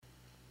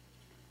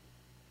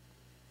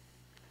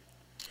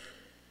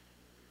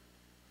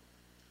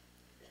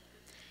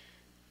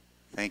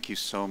Thank you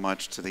so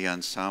much to the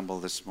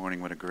ensemble this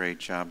morning. What a great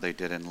job they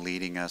did in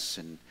leading us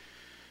in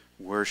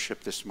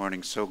worship this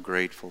morning. So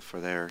grateful for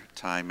their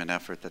time and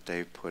effort that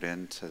they've put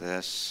into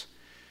this.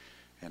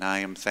 And I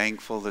am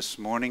thankful this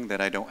morning that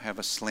I don't have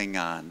a sling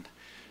on.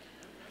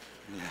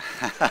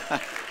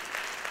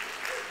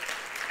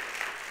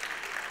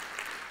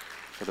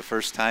 For the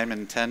first time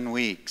in 10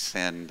 weeks.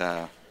 And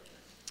I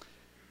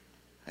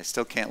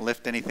still can't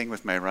lift anything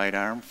with my right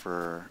arm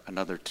for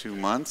another 2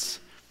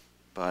 months.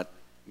 But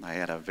I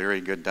had a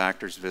very good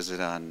doctor's visit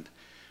on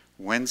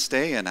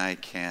Wednesday, and I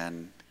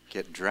can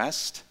get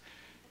dressed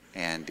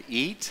and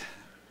eat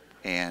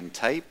and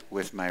type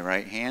with my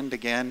right hand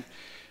again.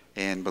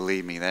 And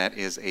believe me, that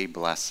is a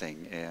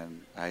blessing.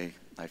 And I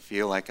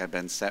feel like I've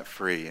been set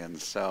free. And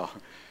so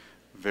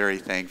very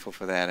thankful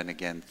for that. And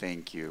again,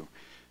 thank you.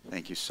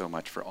 Thank you so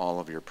much for all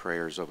of your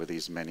prayers over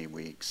these many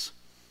weeks.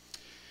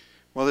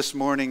 Well, this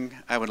morning,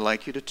 I would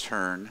like you to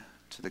turn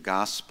to the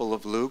Gospel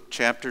of Luke,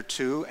 chapter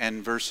 2,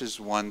 and verses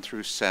 1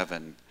 through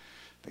 7.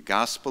 The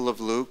Gospel of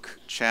Luke,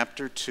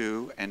 chapter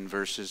 2, and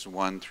verses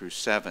 1 through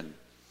 7.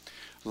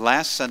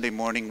 Last Sunday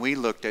morning, we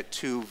looked at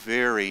two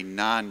very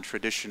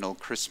non-traditional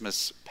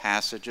Christmas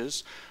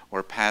passages,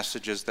 or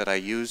passages that I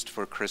used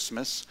for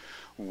Christmas.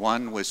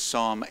 One was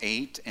Psalm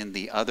 8, and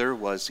the other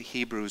was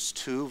Hebrews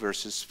 2,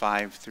 verses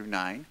 5 through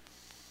 9.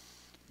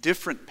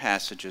 Different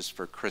passages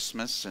for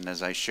Christmas, and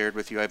as I shared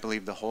with you, I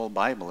believe the whole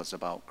Bible is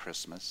about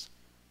Christmas.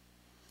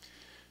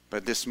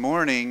 But this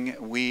morning,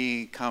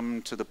 we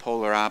come to the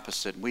polar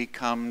opposite. We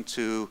come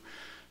to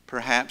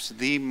perhaps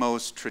the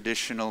most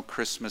traditional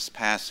Christmas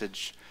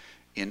passage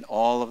in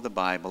all of the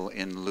Bible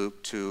in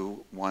Luke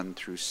 2, 1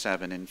 through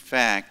 7. In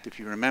fact, if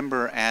you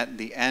remember at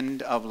the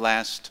end of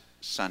last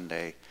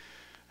Sunday,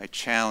 I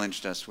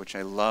challenged us, which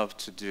I love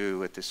to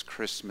do at this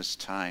Christmas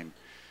time,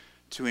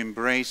 to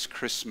embrace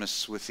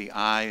Christmas with the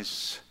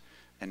eyes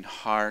and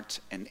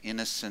heart and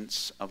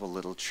innocence of a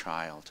little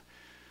child,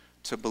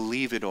 to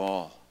believe it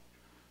all.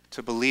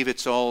 To believe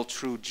it's all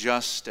true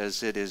just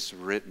as it is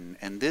written.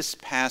 And this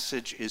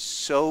passage is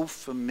so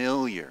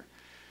familiar,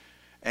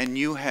 and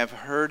you have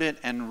heard it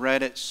and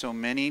read it so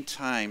many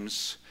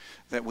times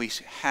that we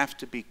have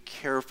to be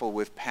careful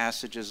with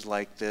passages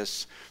like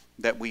this,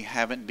 that we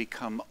haven't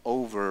become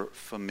over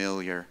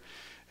familiar.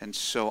 And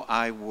so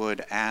I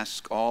would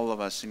ask all of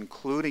us,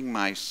 including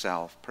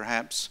myself,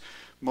 perhaps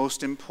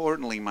most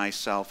importantly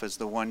myself as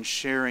the one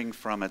sharing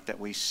from it, that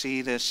we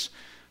see this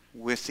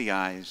with the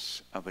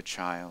eyes of a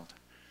child,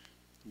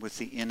 with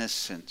the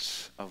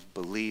innocence of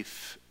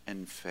belief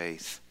and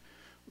faith.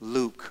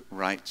 Luke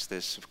writes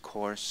this, of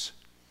course.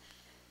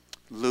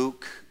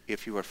 Luke,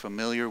 if you are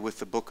familiar with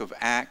the book of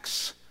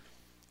Acts,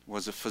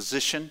 was a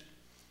physician,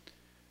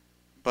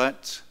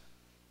 but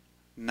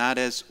not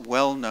as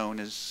well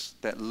known as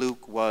that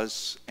Luke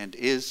was and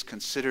is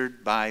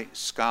considered by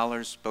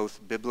scholars, both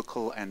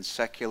biblical and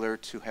secular,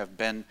 to have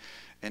been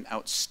an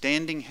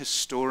outstanding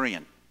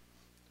historian,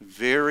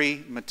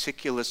 very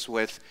meticulous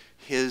with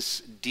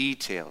his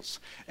details.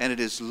 And it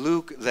is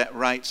Luke that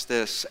writes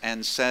this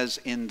and says,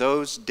 "In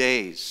those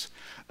days,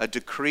 a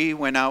decree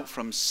went out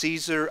from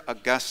Caesar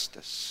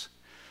Augustus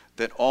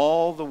that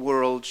all the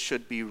world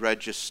should be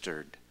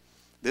registered.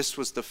 This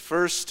was the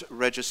first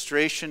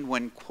registration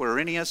when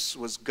Quirinius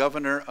was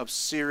governor of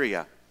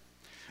Syria.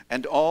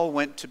 And all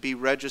went to be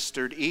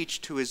registered,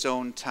 each to his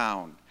own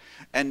town.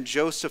 And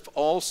Joseph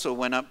also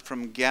went up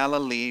from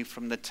Galilee,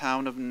 from the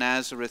town of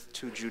Nazareth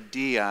to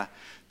Judea,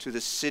 to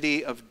the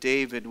city of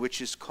David,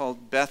 which is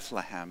called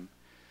Bethlehem,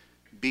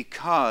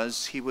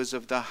 because he was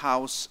of the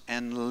house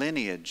and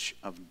lineage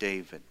of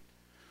David,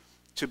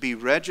 to be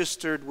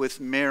registered with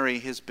Mary,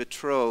 his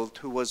betrothed,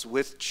 who was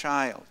with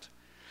child.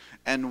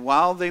 And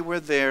while they were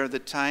there, the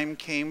time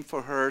came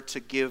for her to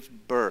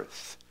give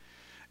birth.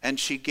 And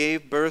she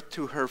gave birth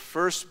to her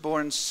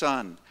firstborn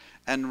son,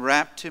 and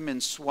wrapped him in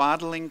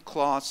swaddling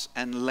cloths,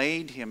 and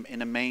laid him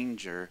in a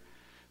manger,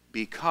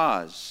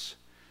 because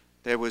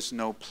there was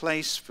no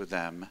place for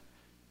them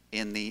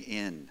in the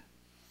inn."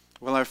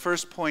 Well, our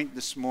first point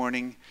this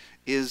morning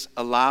is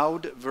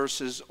allowed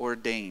versus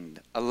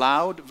ordained.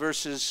 Allowed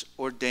versus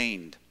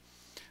ordained.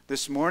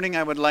 This morning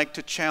I would like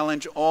to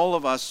challenge all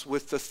of us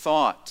with the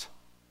thought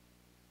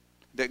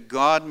that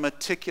God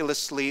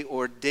meticulously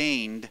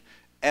ordained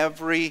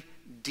every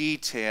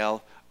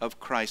detail of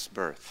Christ's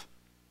birth.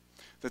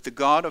 That the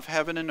God of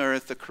heaven and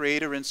earth, the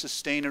creator and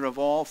sustainer of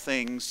all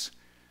things,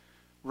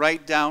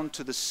 right down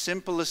to the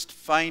simplest,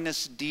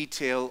 finest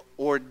detail,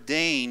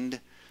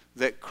 ordained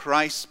that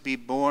Christ be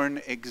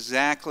born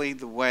exactly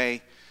the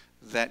way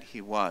that he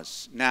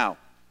was. Now,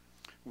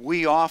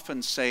 we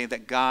often say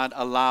that God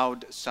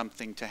allowed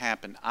something to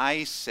happen.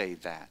 I say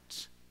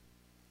that.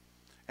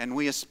 And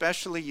we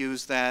especially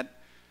use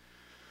that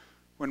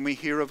when we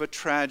hear of a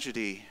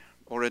tragedy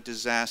or a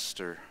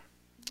disaster.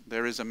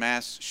 There is a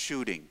mass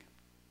shooting.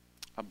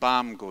 A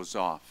bomb goes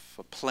off.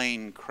 A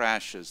plane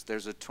crashes.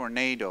 There's a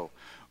tornado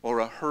or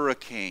a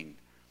hurricane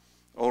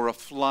or a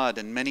flood,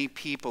 and many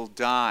people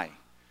die.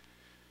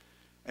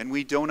 And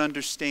we don't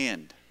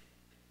understand.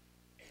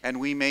 And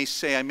we may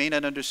say, I may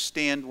not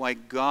understand why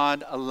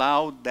God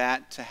allowed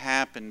that to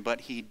happen,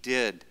 but he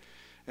did.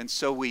 And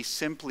so we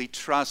simply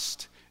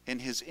trust in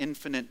his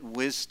infinite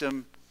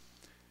wisdom,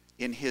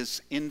 in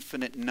his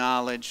infinite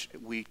knowledge.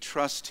 We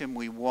trust him,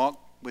 we walk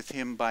with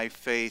him by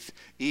faith,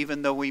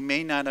 even though we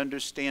may not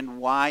understand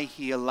why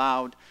he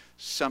allowed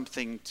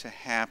something to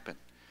happen.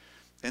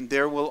 And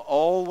there will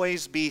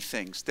always be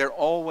things, there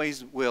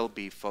always will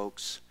be,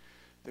 folks.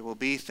 There will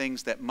be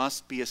things that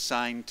must be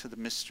assigned to the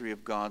mystery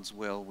of God's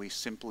will we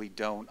simply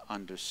don't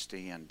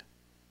understand.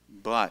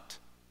 But,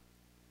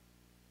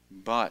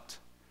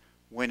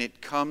 when it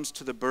comes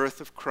to the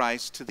birth of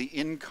Christ, to the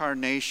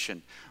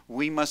incarnation,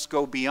 we must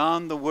go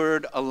beyond the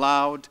word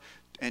allowed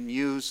and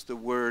use the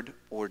word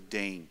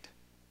ordained.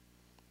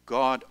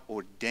 God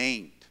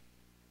ordained,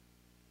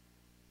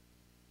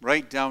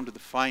 right down to the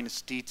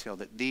finest detail,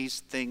 that these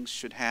things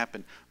should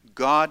happen.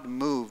 God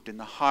moved in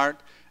the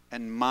heart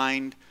and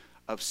mind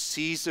of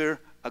Caesar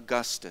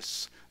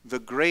Augustus, the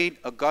great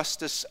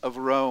Augustus of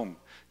Rome,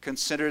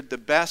 considered the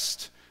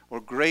best or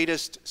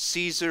greatest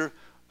Caesar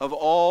of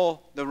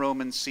all the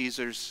Roman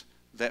Caesars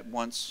that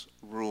once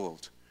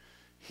ruled.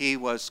 He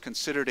was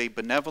considered a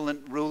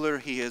benevolent ruler.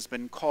 He has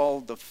been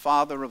called the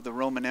father of the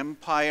Roman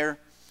Empire.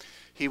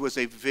 He was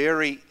a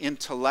very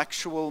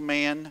intellectual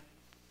man.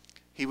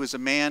 He was a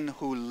man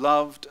who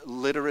loved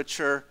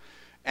literature,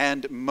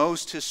 and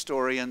most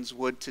historians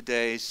would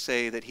today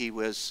say that he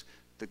was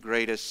the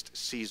greatest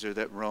Caesar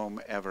that Rome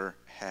ever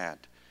had.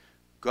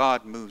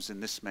 God moves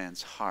in this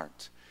man's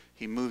heart.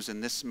 He moves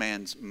in this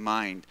man's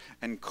mind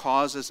and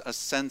causes a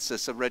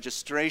census, a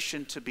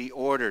registration to be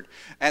ordered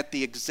at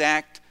the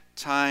exact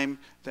time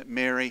that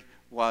Mary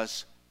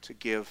was to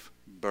give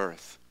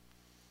birth.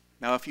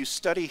 Now, if you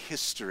study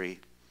history,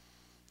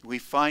 we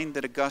find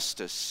that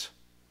Augustus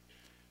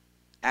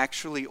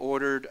actually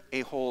ordered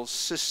a whole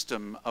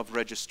system of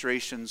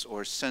registrations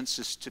or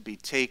census to be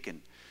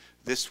taken.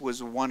 This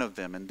was one of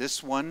them, and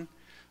this one,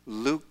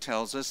 Luke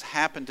tells us,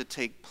 happened to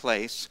take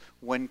place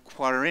when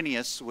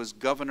Quirinius was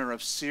governor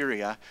of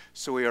Syria,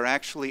 so we are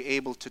actually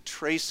able to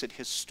trace it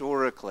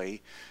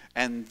historically.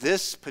 And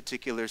this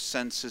particular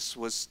census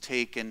was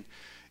taken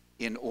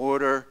in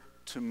order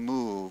to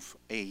move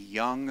a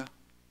young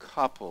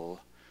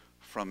couple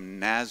from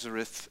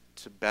Nazareth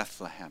to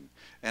Bethlehem.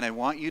 And I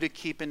want you to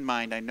keep in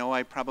mind, I know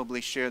I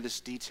probably share this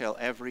detail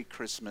every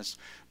Christmas,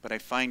 but I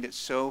find it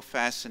so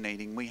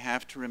fascinating. We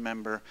have to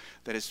remember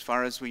that as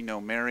far as we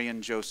know, Mary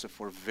and Joseph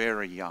were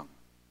very young.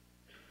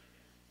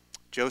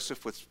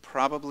 Joseph was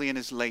probably in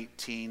his late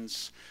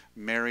teens.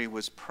 Mary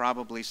was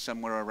probably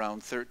somewhere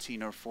around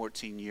 13 or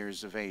 14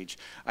 years of age.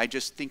 I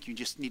just think you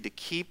just need to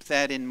keep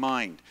that in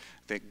mind,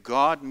 that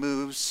God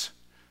moves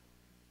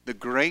the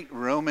great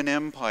Roman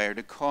Empire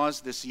to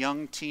cause this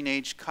young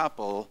teenage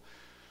couple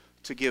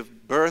to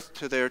give birth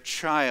to their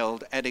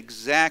child at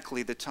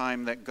exactly the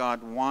time that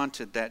God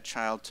wanted that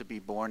child to be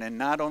born, and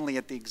not only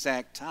at the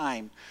exact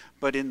time,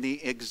 but in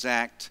the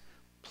exact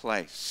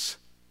place.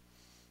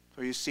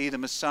 For you see, the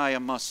Messiah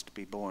must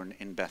be born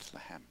in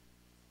Bethlehem,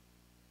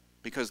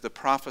 because the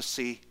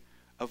prophecy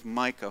of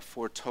Micah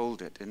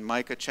foretold it. In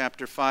Micah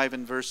chapter 5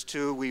 and verse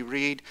 2 we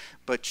read,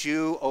 "But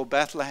you, O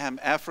Bethlehem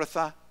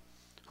Ephrathah,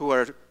 who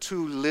are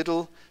too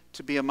little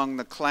to be among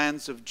the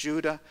clans of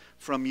Judah,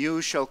 from you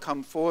shall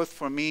come forth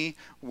for me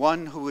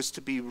one who is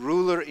to be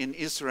ruler in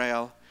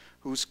Israel,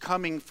 whose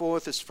coming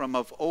forth is from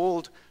of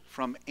old,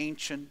 from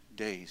ancient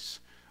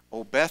days.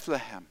 O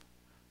Bethlehem,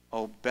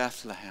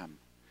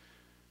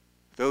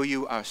 though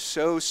you are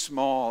so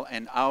small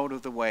and out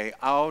of the way,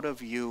 out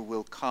of you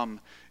will come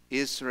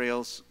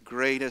Israel's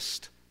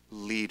greatest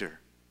leader."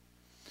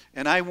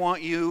 And I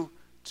want you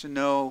to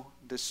know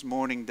this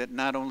morning that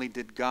not only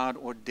did God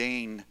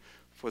ordain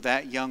for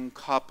that young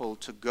couple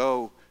to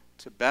go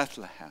to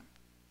Bethlehem,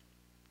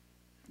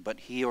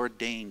 but he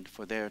ordained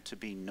for there to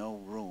be no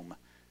room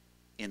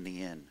in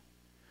the inn.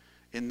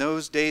 In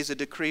those days, a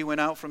decree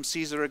went out from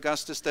Caesar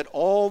Augustus that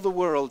all the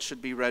world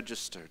should be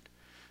registered.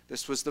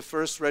 This was the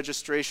first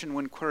registration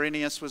when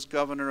Quirinius was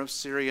governor of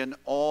Syria, and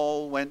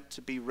all went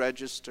to be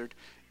registered,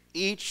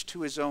 each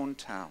to his own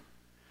town.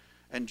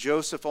 And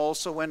Joseph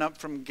also went up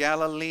from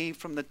Galilee,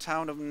 from the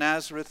town of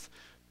Nazareth,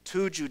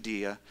 to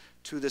Judea,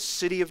 to the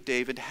city of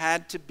David.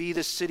 Had to be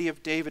the city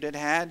of David, it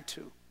had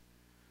to,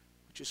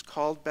 which is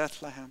called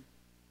Bethlehem.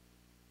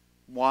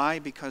 Why?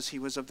 Because he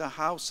was of the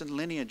house and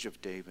lineage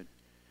of David.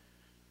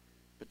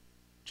 But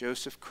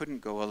Joseph couldn't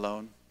go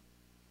alone.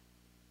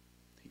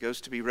 He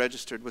goes to be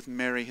registered with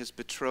Mary, his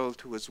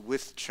betrothed, who was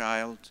with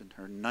child in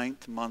her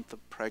 9th month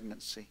of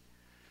pregnancy.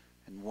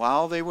 And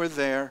while they were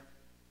there,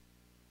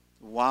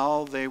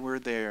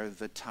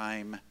 the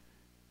time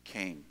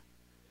came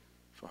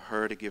for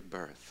her to give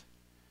birth.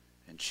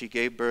 And she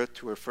gave birth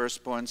to her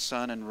firstborn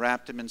son and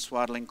wrapped him in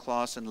swaddling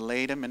cloths and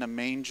laid him in a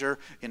manger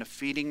in a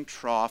feeding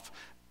trough,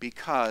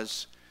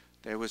 because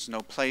there was no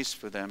place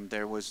for them.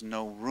 There was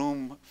no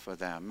room for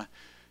them,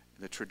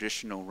 the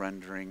traditional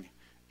rendering,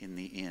 in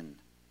the inn.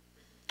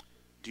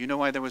 Do you know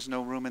why there was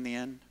no room in the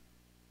inn?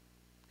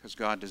 Because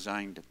God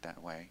designed it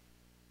that way.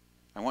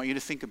 I want you to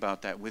think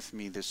about that with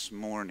me this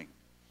morning.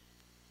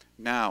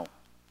 Now,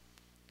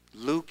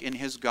 Luke in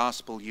his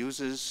gospel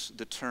uses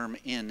the term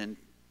inn in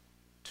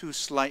two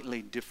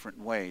slightly different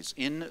ways.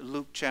 In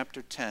Luke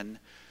chapter 10,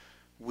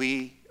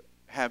 we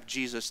have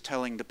Jesus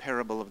telling the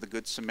parable of the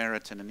Good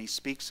Samaritan, and he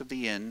speaks of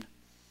the inn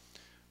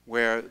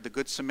where the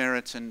Good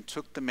Samaritan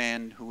took the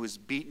man who was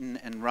beaten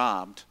and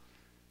robbed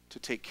to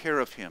take care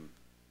of him,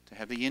 to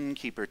have the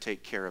innkeeper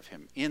take care of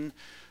him. In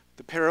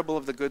the parable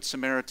of the Good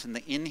Samaritan,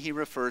 the inn he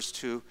refers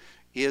to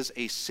is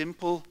a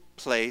simple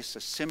place,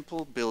 a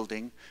simple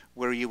building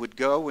where you would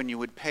go and you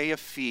would pay a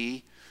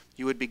fee.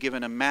 You would be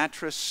given a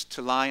mattress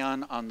to lie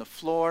on the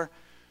floor.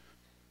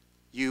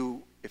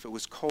 If it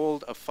was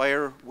cold, a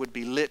fire would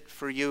be lit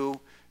for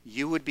you.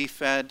 You would be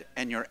fed,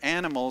 and your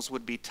animals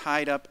would be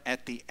tied up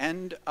at the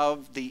end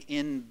of the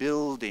inn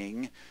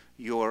building,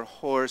 your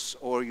horse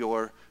or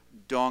your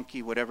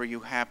donkey, whatever you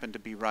happen to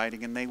be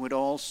riding, and they would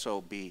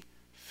also be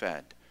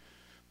fed.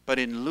 But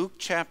in Luke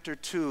chapter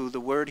 2, the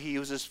word he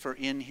uses for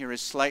inn here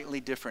is slightly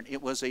different.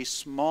 It was a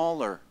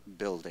smaller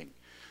building.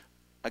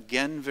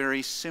 Again,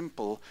 very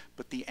simple,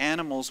 but the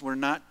animals were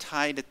not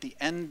tied at the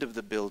end of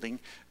the building.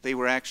 They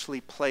were actually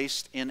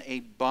placed in a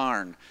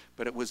barn,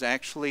 but it was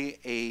actually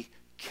a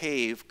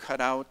cave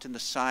cut out in the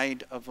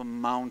side of a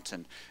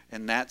mountain,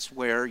 and that's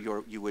where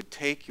you would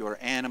take your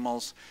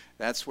animals.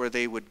 That's where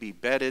they would be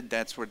bedded.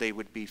 That's where they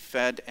would be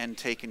fed and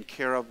taken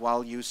care of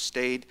while you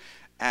stayed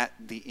at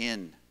the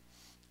inn.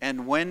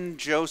 And when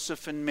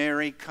Joseph and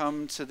Mary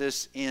come to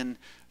this inn,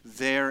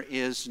 there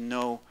is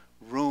no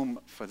room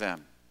for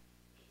them.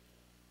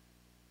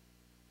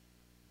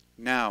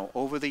 Now,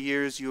 over the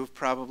years, you have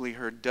probably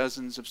heard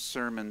dozens of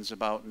sermons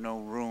about no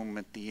room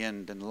at the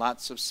inn, and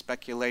lots of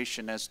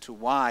speculation as to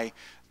why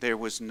there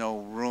was no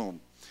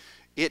room.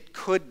 It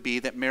could be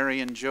that Mary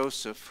and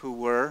Joseph, who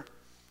were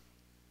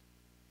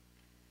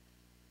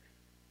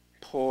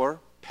poor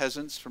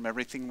peasants from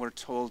everything we're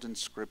told in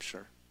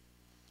Scripture,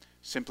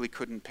 simply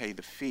couldn't pay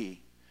the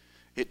fee.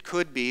 It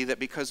could be that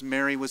because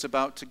Mary was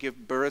about to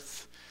give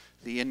birth,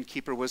 the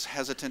innkeeper was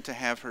hesitant to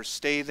have her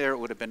stay there. It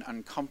would have been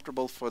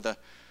uncomfortable for the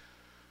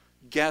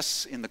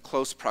guests in the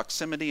close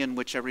proximity in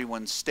which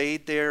everyone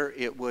stayed there.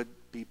 It would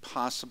be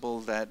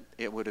possible that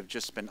it would have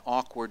just been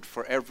awkward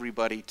for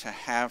everybody to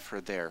have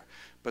her there.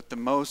 But the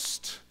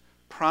most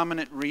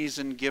prominent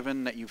reason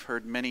given that you've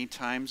heard many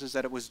times is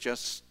that it was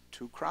just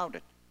too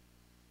crowded.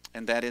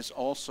 And that is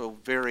also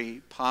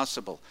very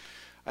possible.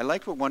 I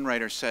like what one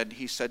writer said.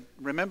 He said,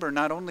 remember,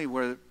 not only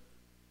were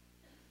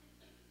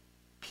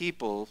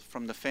people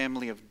from the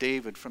family of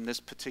David from this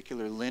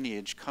particular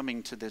lineage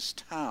coming to this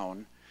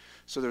town,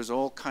 so there's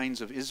all kinds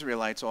of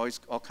Israelites,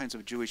 all kinds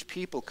of Jewish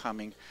people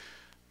coming.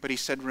 But he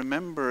said,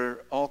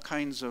 remember, all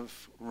kinds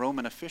of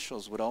Roman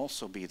officials would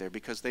also be there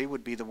because they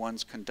would be the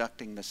ones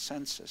conducting the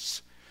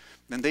census.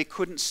 And they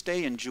couldn't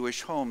stay in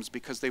Jewish homes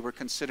because they were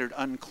considered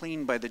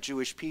unclean by the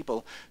Jewish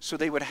people. So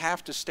they would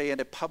have to stay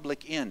at a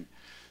public inn.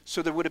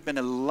 So there would have been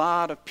a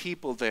lot of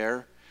people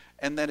there.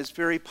 And that is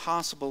very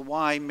possible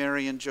why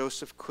Mary and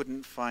Joseph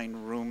couldn't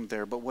find room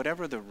there. But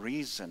whatever the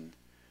reason,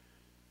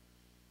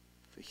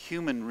 the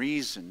human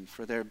reason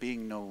for there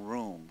being no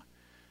room,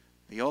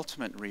 the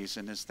ultimate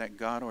reason is that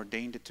God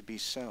ordained it to be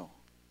so.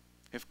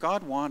 If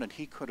God wanted,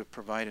 he could have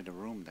provided a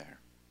room there.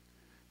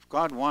 If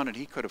God wanted,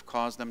 he could have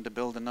caused them to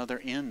build another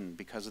inn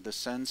because of the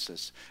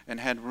census and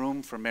had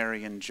room for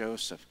Mary and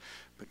Joseph.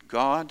 But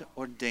God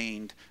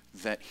ordained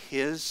that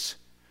his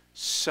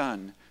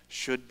son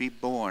should be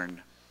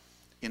born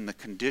in the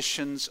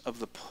conditions of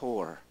the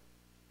poor,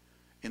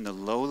 in the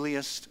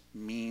lowliest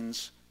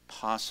means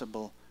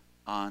possible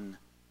on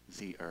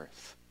the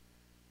earth.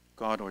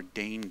 God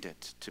ordained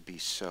it to be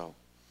so.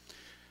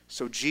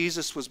 So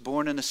Jesus was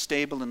born in a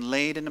stable and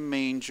laid in a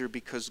manger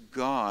because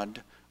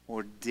God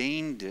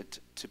ordained it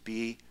to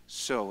be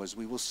so. As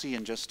we will see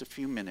in just a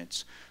few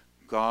minutes,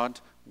 God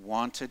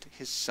wanted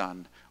his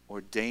son,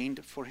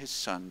 ordained for his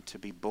son to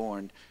be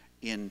born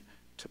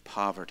into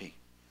poverty.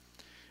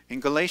 In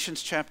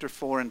Galatians chapter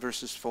 4 and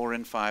verses 4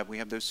 and 5, we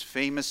have those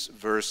famous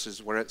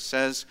verses where it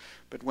says,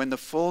 "But when the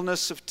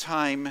fullness of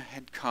time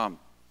had come,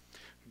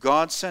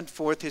 God sent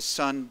forth his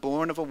Son,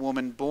 born of a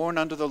woman, born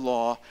under the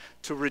law,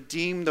 to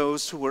redeem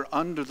those who were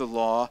under the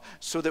law,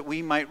 so that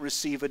we might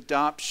receive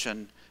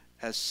adoption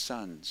as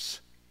sons.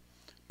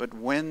 But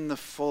when the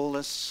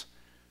fullness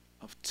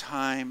of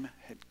time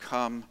had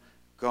come,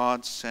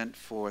 God sent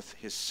forth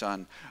his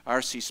Son."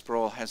 R.C.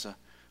 Sproul has a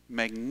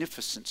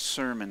magnificent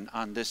sermon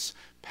on this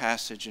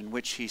passage in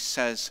which he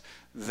says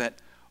that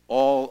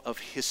all of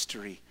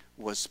history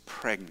was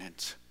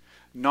pregnant.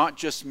 Not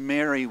just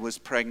Mary was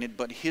pregnant,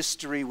 but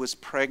history was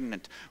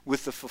pregnant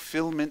with the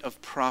fulfillment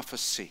of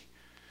prophecy.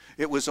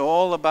 It was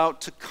all about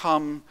to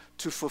come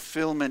to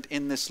fulfillment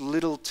in this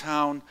little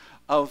town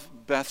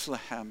of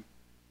Bethlehem.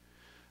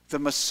 The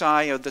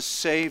Messiah, the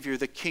Savior,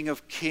 the King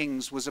of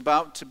Kings was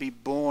about to be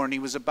born. He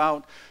was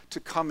about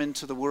to come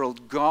into the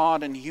world.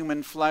 God in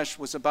human flesh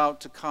was about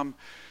to come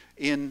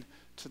into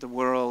the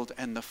world,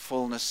 and the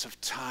fullness of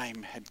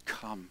time had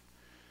come.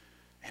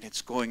 And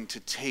it's going to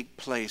take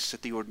place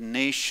at the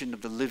ordination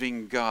of the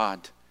living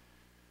God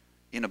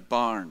in a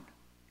barn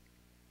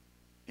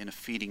in a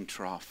feeding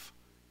trough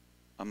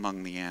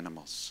among the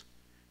animals.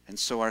 And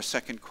so our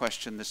second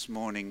question this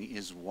morning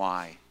is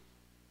why?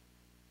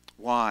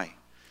 Why?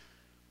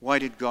 Why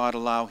did God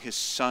allow his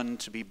Son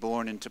to be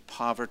born into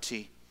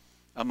poverty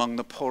among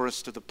the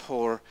poorest of the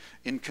poor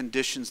in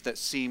conditions that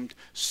seemed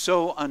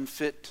so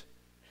unfit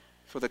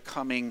for the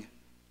coming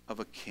of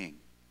a king?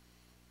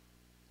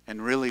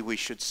 And really we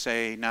should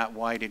say not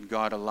why did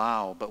God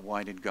allow, but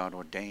why did God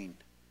ordain?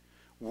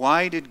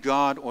 Why did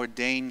God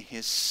ordain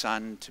his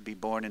Son to be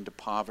born into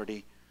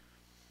poverty?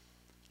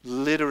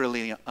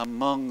 Literally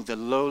among the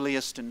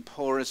lowliest and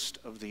poorest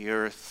of the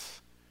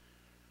earth.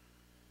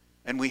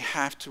 And we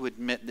have to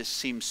admit this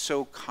seems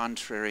so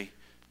contrary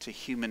to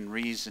human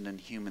reason and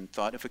human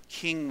thought. If a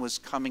king was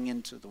coming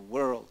into the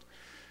world,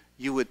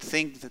 you would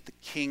think that the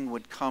king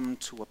would come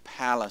to a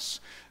palace,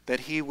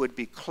 that he would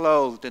be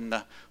clothed in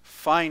the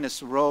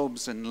finest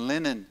robes and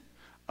linen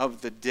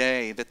of the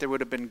day, that there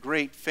would have been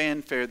great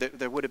fanfare, that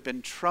there would have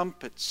been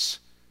trumpets.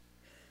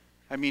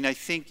 I mean, I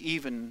think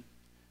even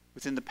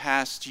within the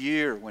past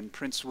year when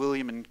Prince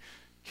William and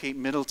Kate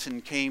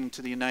Middleton came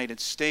to the United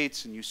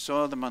States and you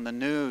saw them on the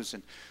news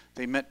and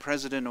they met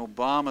President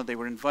Obama, they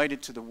were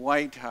invited to the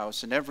White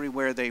House, and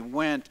everywhere they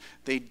went,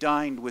 they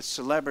dined with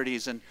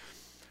celebrities and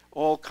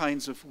all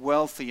kinds of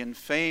wealthy and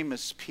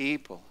famous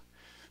people.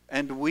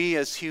 And we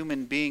as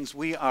human beings,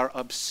 we are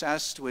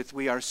obsessed with,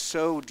 we are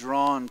so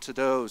drawn to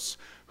those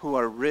who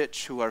are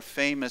rich, who are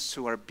famous,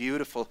 who are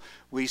beautiful.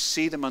 We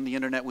see them on the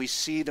internet, we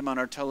see them on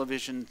our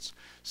television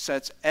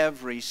sets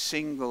every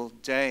single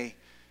day.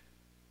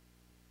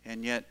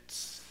 And yet,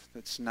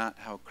 that's not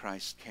how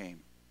Christ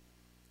came.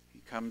 He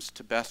comes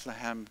to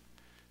Bethlehem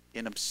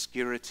in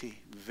obscurity.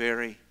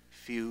 Very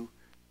few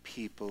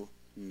people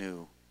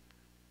knew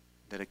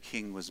that a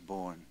king was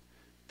born,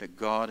 that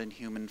God in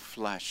human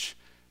flesh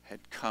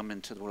had come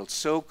into the world.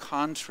 So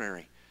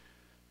contrary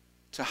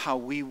to how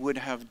we would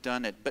have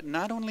done it. But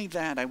not only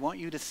that, I want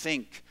you to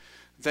think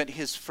that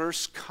his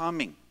first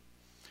coming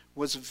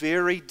was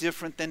very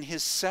different than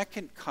his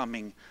second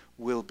coming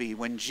will be.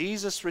 When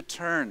Jesus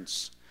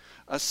returns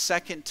a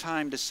second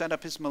time to set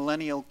up his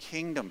millennial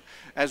kingdom,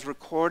 as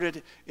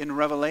recorded in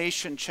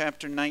Revelation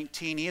chapter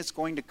 19, he is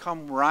going to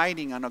come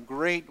riding on a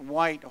great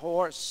white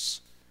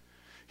horse.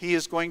 He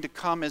is going to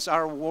come as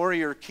our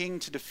warrior king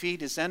to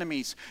defeat his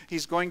enemies.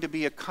 He's going to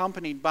be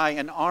accompanied by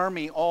an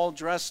army all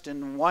dressed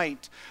in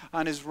white.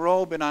 On his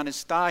robe and on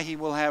his thigh he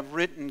will have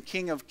written,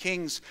 King of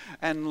Kings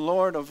and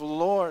Lord of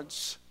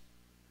Lords.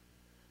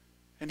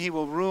 And he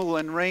will rule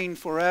and reign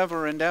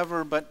forever and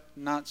ever, but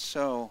not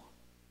so.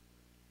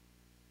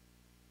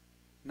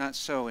 Not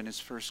so in his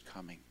first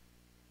coming.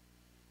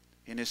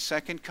 In his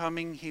second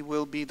coming, he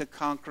will be the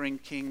conquering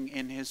king.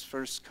 In his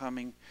first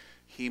coming,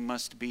 he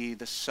must be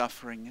the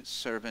suffering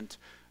servant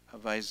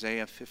of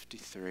Isaiah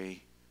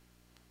 53.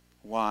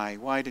 Why?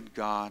 Why did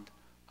God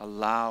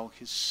allow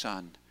his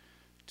Son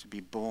to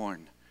be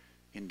born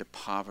into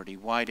poverty?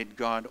 Why did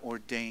God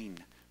ordain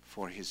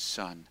for his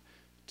Son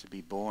to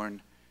be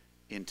born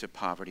into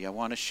poverty? I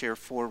want to share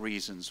 4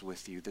 reasons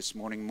with you this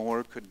morning.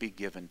 More could be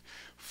given.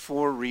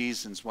 4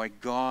 reasons why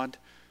God,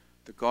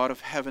 the God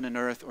of heaven and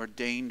earth,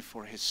 ordained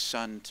for his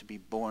Son to be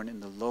born in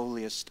the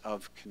lowliest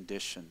of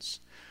conditions.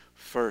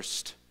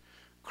 First,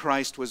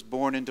 Christ was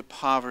born into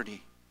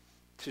poverty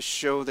to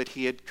show that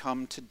he had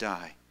come to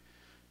die,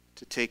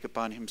 to take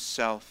upon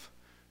himself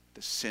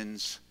the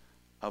sins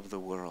of the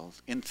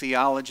world. In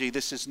theology,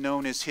 this is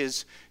known as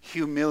his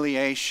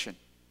humiliation.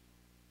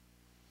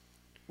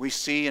 We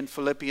see in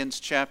Philippians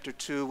chapter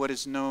 2 what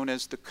is known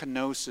as the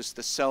kenosis,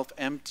 the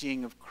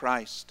self-emptying of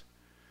Christ,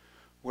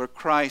 where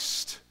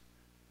Christ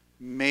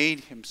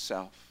made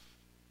himself,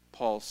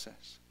 Paul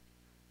says,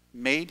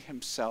 made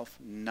himself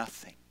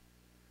nothing,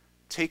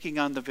 taking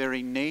on the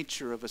very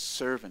nature of a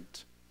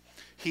servant.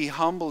 He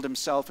humbled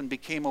himself and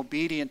became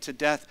obedient to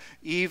death,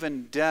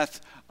 even death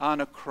on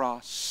a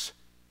cross.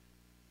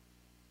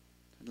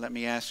 And let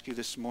me ask you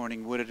this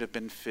morning, would it have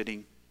been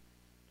fitting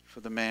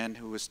for the man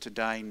who was to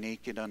die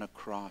naked on a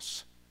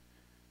cross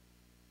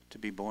to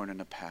be born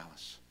in a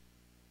palace?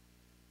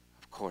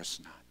 Of course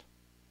not.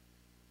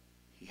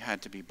 He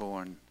had to be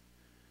born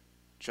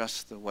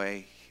just the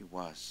way he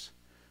was.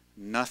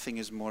 Nothing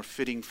is more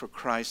fitting for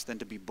Christ than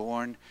to be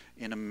born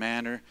in a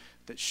manner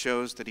that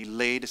shows that he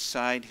laid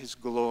aside his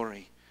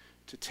glory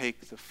to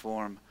take the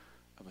form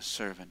of a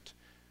servant.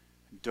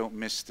 Don't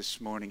miss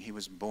this morning, he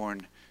was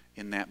born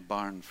in that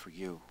barn for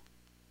you.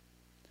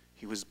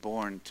 He was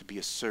born to be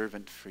a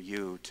servant for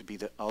you, to be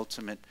the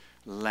ultimate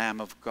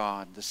Lamb of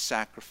God, the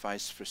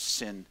sacrifice for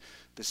sin,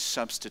 the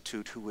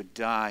substitute who would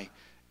die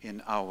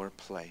in our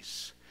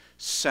place.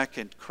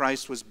 Second,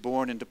 Christ was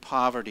born into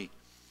poverty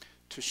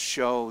to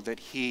show that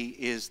he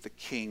is the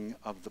King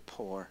of the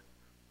poor.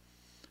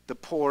 The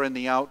poor and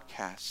the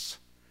outcasts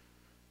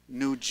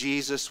knew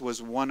Jesus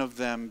was one of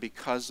them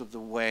because of the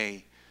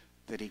way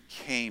that he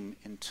came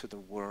into the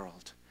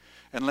world.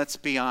 And let's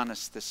be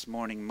honest this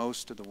morning,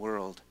 most of the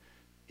world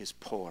is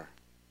poor.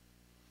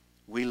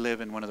 We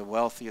live in one of the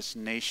wealthiest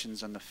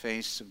nations on the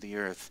face of the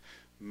earth.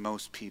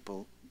 Most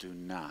people do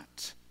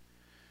not.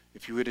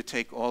 If you were to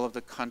take all of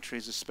the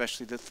countries,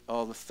 especially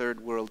all the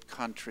third world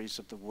countries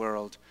of the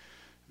world,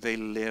 they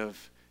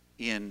live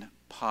in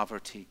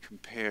poverty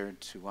compared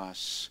to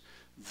us.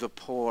 The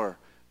poor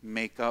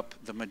make up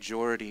the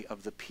majority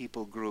of the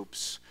people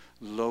groups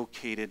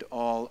located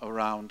all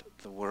around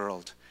the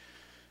world.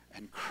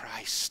 And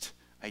Christ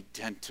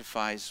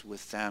identifies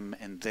with them,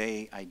 and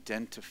they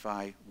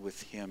identify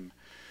with him.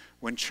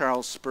 When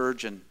Charles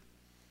Spurgeon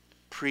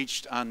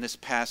preached on this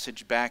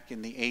passage back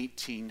in the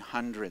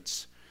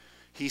 1800s,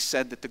 he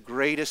said that the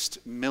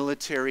greatest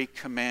military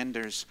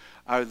commanders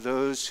are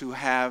those who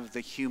have the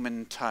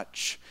human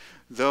touch,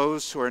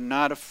 those who are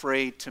not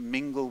afraid to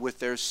mingle with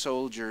their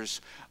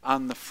soldiers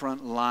on the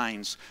front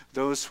lines,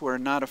 those who are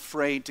not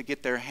afraid to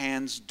get their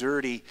hands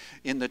dirty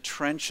in the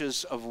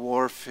trenches of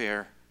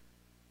warfare.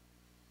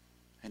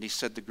 And he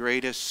said the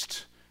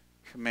greatest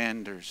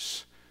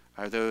commanders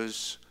are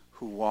those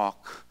who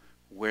walk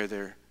where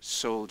their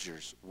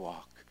soldiers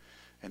walk.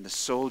 And the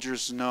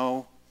soldiers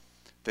know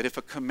that if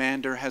a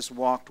commander has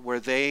walked where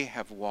they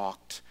have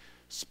walked,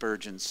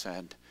 Spurgeon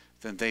said,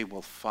 then they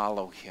will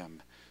follow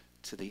him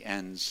to the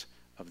ends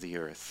of the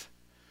earth.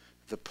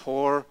 The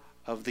poor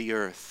of the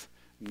earth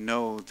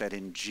know that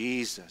in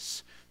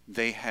Jesus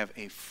they have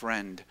a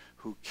friend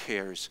who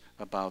cares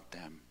about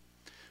them.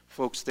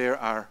 Folks, there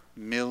are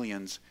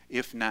millions,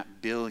 if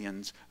not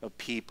billions, of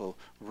people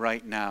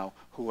right now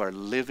who are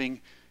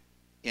living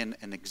in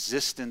an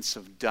existence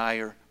of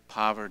dire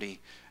poverty.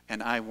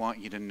 And I want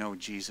you to know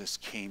Jesus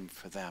came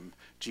for them.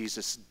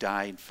 Jesus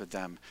died for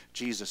them.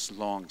 Jesus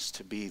longs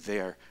to be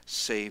their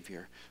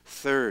Savior.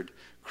 Third,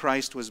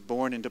 Christ was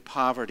born into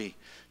poverty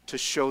to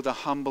show the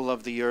humble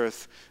of the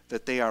earth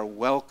that they are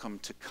welcome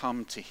to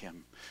come to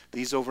him.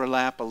 These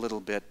overlap a little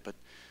bit, but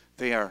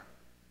they are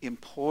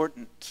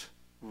important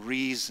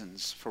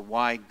reasons for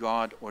why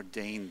God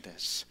ordained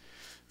this.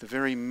 The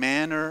very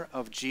manner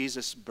of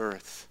Jesus'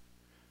 birth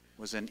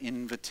was an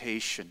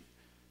invitation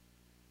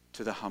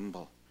to the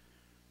humble,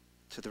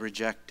 to the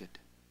rejected,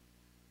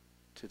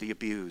 to the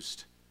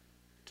abused,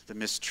 to the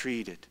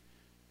mistreated,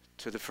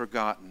 to the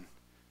forgotten,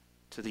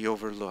 to the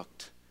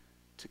overlooked,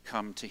 to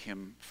come to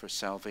him for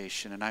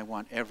salvation. And I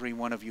want every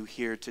one of you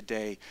here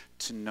today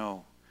to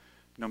know,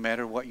 no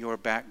matter what your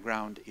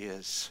background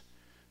is,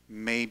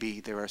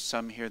 maybe there are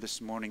some here this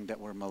morning that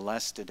were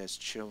molested as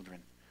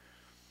children.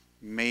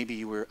 Maybe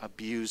you were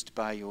abused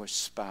by your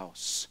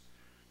spouse.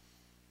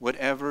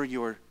 Whatever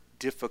your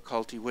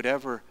difficulty,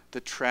 whatever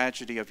the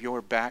tragedy of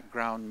your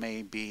background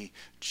may be,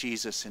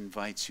 Jesus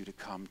invites you to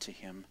come to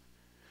him.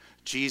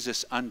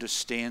 Jesus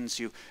understands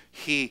you.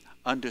 He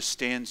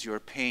understands your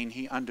pain.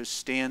 He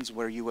understands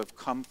where you have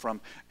come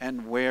from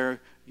and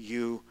where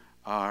you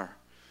are.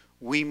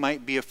 We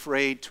might be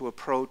afraid to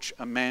approach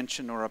a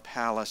mansion or a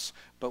palace,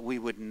 but we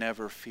would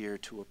never fear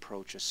to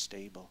approach a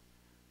stable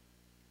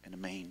and a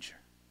manger.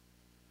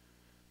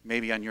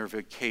 Maybe on your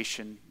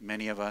vacation,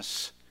 many of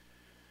us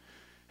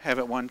have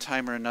at one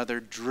time or another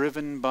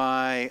driven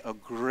by a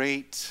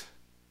great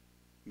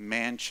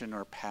mansion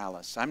or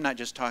palace. I'm not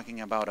just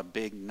talking about a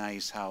big,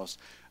 nice house.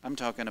 I'm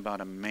talking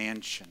about a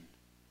mansion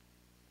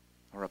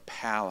or a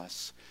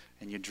palace.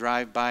 And you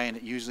drive by and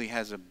it usually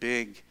has a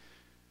big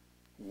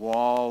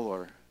wall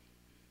or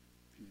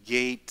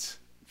gate,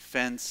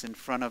 fence in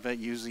front of it.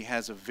 Usually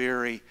has a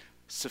very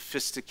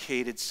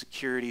sophisticated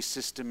security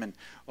system, and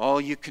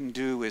all you can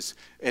do is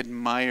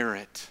admire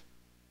it,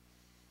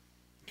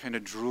 kind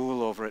of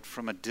drool over it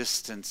from a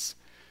distance.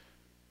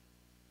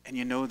 And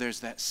you know, there's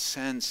that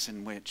sense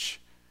in which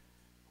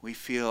we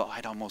feel,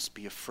 I'd almost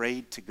be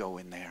afraid to go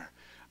in there.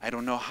 I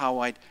don't know how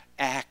I'd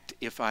act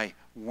if I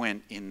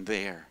went in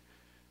there.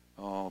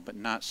 Oh, but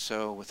not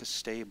so with a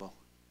stable.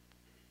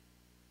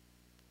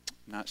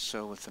 Not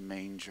so with the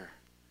manger.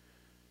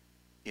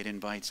 It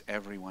invites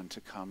everyone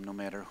to come, no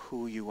matter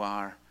who you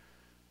are,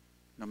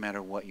 no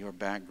matter what your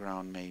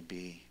background may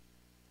be.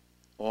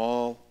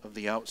 All of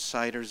the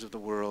outsiders of the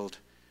world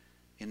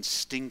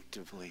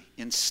instinctively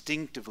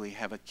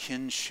have a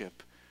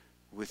kinship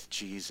with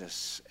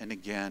Jesus. And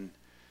again,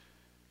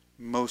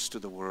 most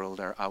of the world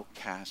are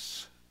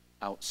outcasts,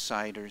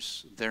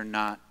 outsiders. They're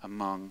not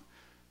among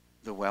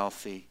the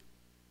wealthy.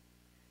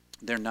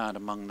 They're not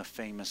among the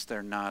famous.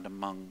 They're not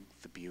among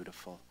the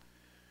beautiful.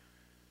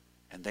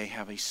 And they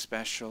have a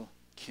special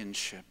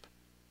kinship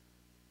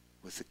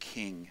with the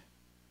King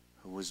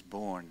who was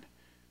born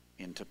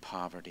into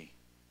poverty.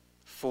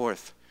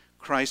 Fourth,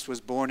 Christ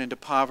was born into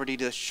poverty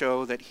to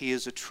show that he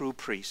is a true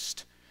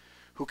priest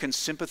who can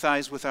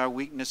sympathize with our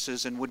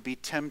weaknesses and would be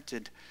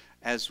tempted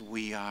as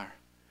we are.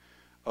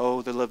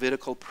 Oh, the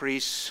Levitical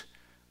priests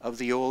of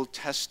the Old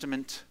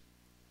Testament,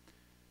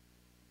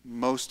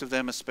 most of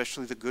them,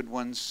 especially the good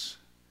ones,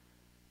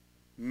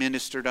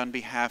 ministered on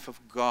behalf of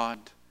God.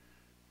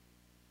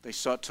 They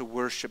sought to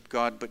worship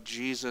God, but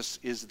Jesus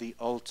is the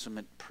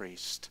ultimate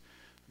priest,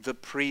 the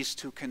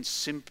priest who can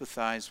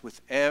sympathize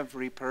with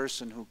every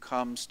person who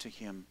comes to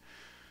him,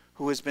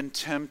 who has been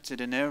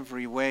tempted in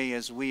every way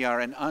as we are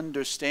and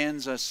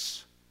understands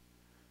us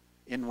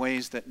in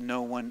ways that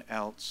no one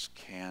else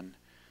can.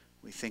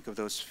 We think of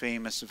those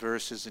famous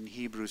verses in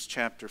Hebrews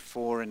chapter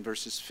 4 and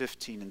verses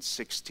 15 and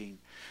 16.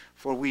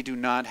 For we do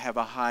not have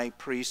a high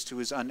priest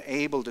who is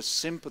unable to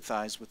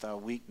sympathize with our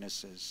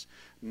weaknesses.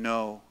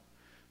 No,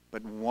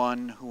 but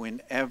one who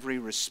in every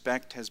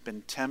respect has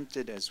been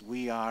tempted as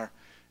we are,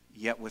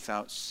 yet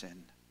without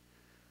sin.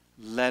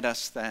 Let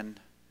us then,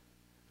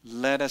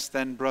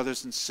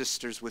 brothers and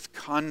sisters, with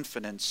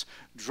confidence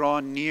draw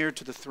near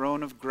to the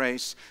throne of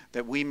grace,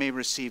 that we may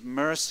receive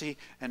mercy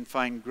and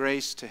find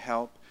grace to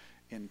help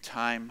in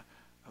time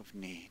of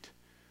need.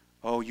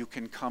 Oh, you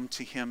can come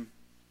to him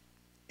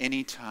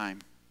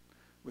anytime,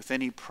 with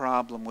any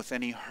problem, with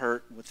any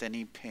hurt, with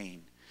any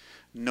pain,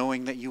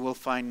 knowing that you will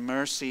find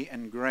mercy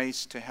and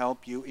grace to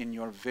help you in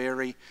your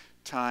very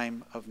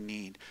time of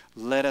need.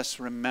 Let us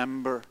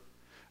remember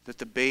that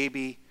the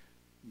baby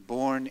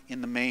born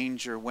in the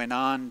manger went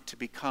on to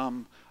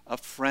become a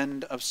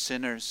friend of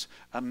sinners,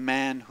 a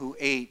man who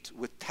ate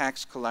with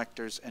tax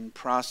collectors and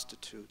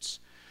prostitutes.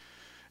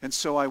 And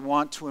so I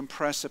want to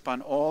impress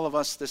upon all of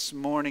us this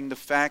morning the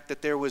fact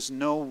that there was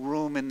no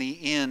room in the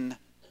inn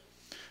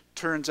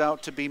turns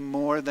out to be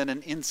more than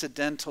an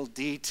incidental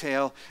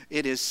detail.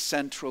 It is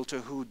central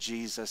to who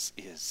Jesus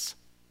is.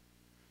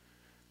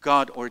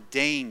 God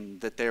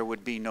ordained that there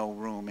would be no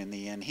room in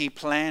the inn. He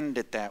planned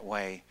it that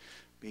way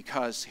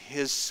because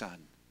his Son,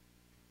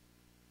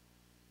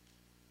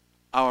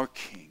 our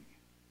King,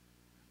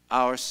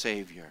 our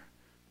Savior,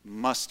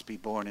 must be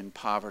born in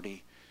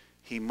poverty.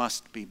 He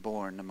must be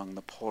born among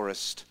the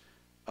poorest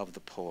of the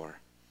poor.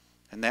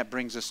 And that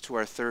brings us to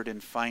our third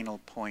and final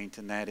point,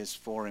 and that is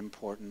 4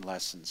 important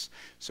lessons.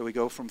 So we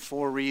go from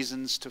 4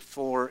 reasons to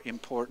 4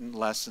 important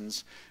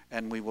lessons,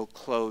 and we will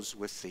close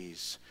with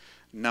these.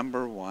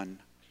 Number 1,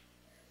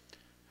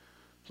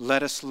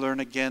 let us learn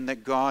again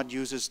that God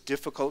uses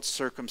difficult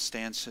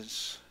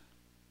circumstances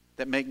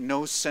that make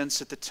no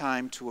sense at the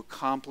time to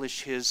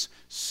accomplish his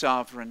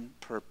sovereign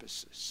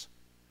purposes.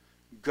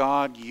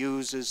 God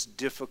uses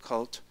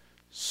difficult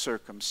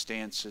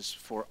circumstances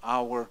for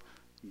our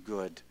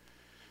good.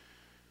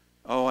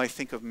 Oh, I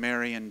think of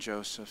Mary and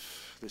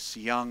Joseph, this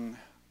young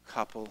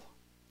couple.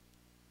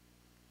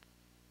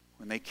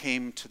 When they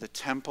came to the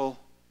temple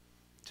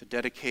to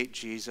dedicate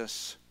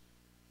Jesus,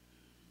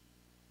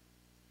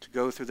 to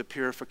go through the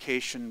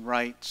purification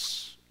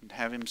rites and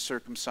have him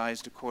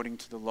circumcised according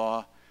to the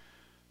law,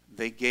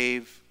 they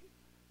gave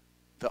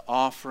the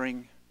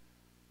offering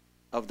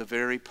of the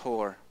very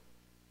poor.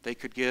 They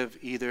could give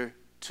either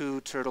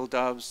 2 turtle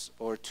doves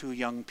or 2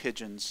 young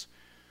pigeons.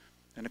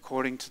 And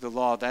according to the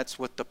law, that's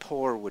what the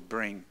poor would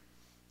bring.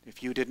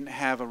 If you didn't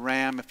have a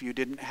ram, if you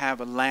didn't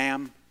have a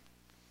lamb,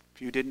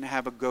 if you didn't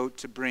have a goat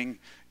to bring,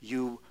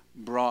 you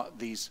brought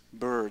these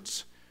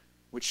birds,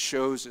 which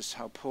shows us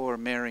how poor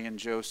Mary and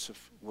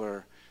Joseph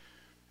were.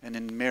 And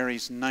in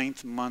Mary's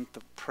 9th month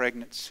of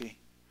pregnancy,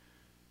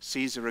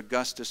 Caesar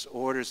Augustus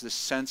orders the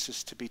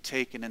census to be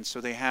taken, and so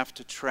they have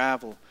to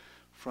travel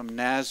from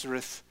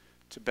Nazareth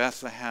to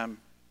Bethlehem.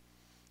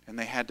 And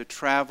they had to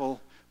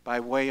travel by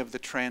way of the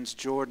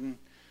Transjordan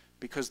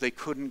because they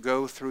couldn't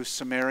go through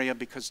Samaria,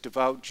 because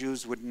devout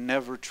Jews would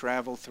never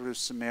travel through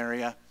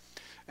Samaria.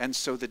 And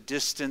so the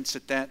distance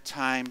at that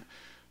time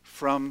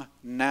from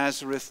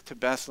Nazareth to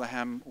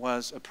Bethlehem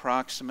was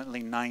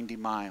approximately 90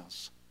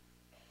 miles.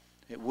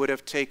 It would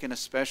have taken,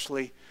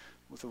 especially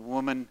with a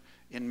woman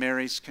in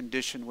Mary's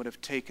condition, would have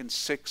taken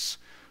 6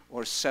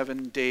 or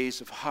 7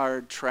 days of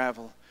hard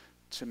travel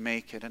to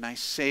make it. And I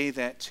say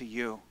that to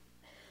you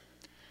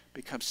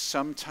because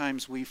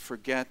sometimes we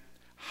forget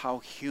how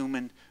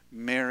human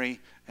Mary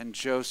and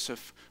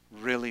Joseph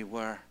really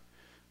were.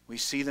 We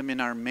see them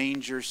in our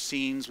manger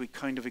scenes. We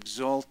kind of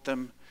exalt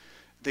them.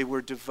 They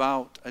were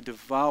devout, a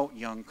devout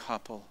young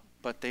couple,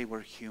 but they were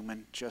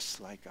human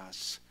just like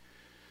us.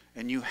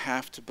 And you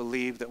have to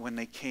believe that when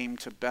they came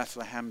to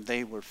Bethlehem,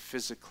 they were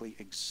physically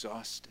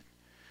exhausted.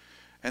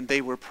 And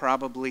they were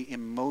probably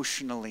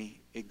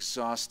emotionally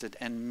exhausted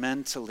and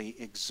mentally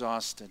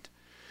exhausted.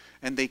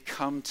 And they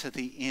come to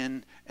the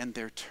inn and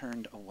they're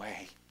turned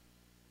away.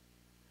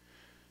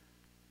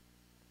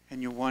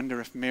 And you wonder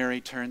if Mary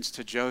turns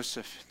to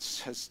Joseph and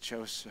says,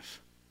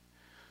 Joseph,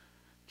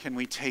 can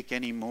we take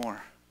any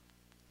more?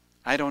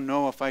 I don't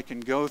know if I can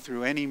go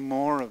through any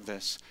more of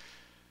this.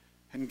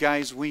 And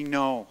guys, we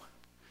know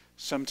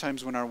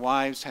sometimes when our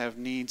wives have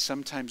needs,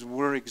 sometimes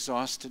we're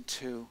exhausted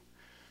too.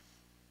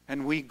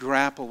 And we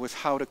grapple with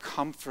how to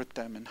comfort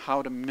them and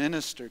how to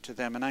minister to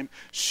them. And I'm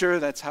sure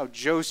that's how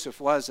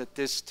Joseph was at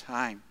this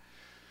time.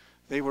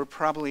 They were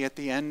probably at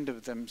the end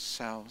of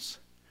themselves.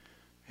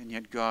 And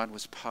yet God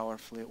was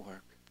powerfully at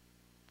work.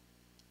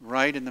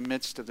 Right in the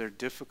midst of their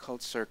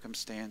difficult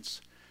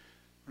circumstance.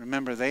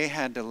 Remember, they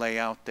had to lay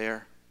out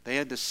there. They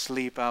had to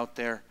sleep out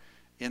there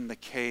in the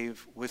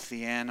cave with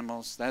the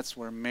animals. That's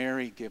where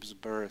Mary gives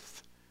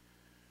birth.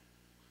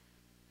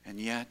 And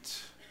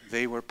yet,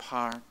 they were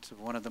part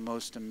of one of the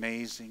most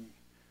amazing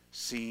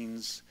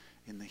scenes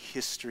in the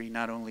history,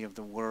 not only of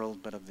the world,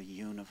 but of the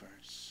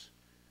universe.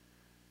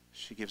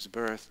 She gives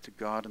birth to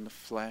God in the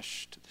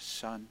flesh, to the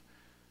Son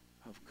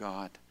of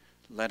God.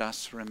 let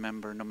us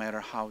remember, no matter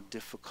how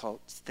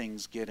difficult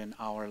things get in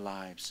our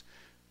lives,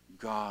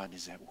 God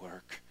is at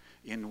work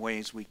in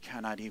ways we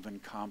cannot even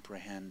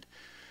comprehend.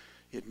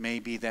 It may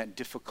be that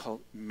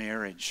difficult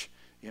marriage.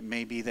 It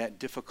may be that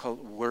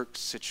difficult work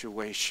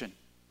situation.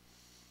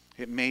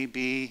 It may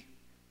be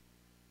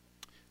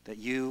that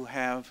you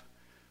have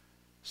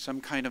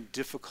some kind of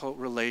difficult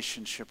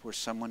relationship where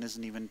someone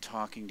isn't even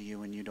talking to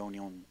you and you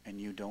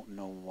don't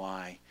know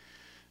why.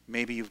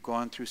 Maybe you've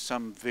gone through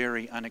some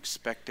very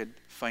unexpected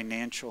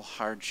financial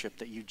hardship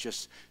that you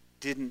just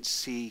didn't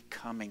see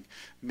coming.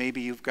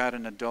 Maybe you've got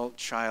an adult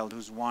child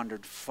who's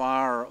wandered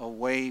far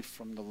away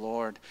from the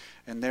Lord,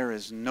 and there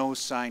is no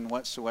sign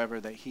whatsoever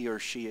that he or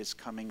she is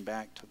coming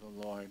back to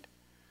the Lord.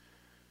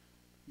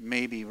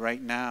 Maybe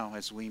right now,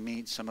 as we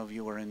meet, some of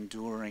you are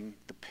enduring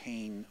the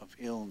pain of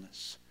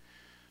illness.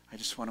 I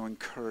just want to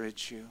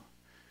encourage you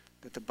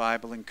that the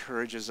Bible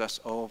encourages us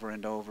over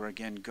and over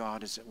again.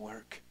 God is at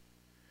work.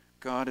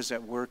 God is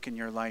at work in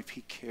your life.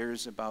 He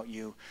cares about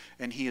you,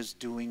 and He is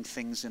doing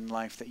things in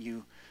life that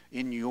you,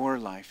 in your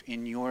life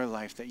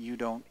that you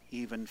don't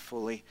even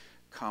fully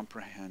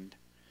comprehend.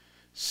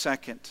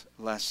 Second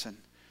lesson,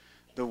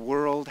 the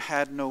world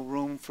had no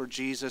room for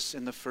Jesus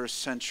in the first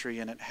century,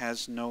 and it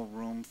has no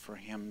room for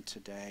Him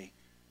today.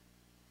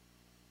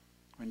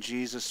 When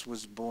Jesus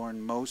was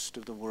born, most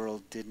of the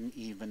world didn't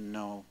even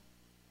know.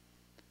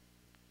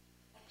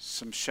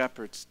 Some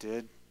shepherds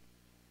did.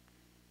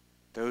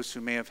 Those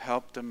who may have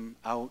helped him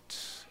out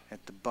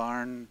at the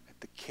barn, at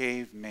the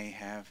cave may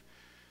have.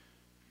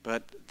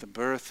 But the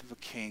birth of a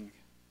king,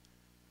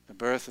 the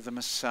birth of the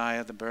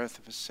Messiah, the birth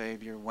of a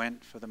Savior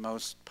went for the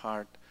most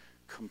part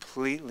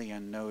completely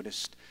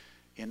unnoticed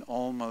in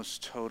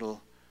almost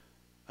total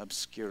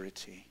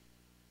obscurity.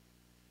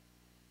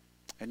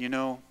 And you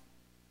know,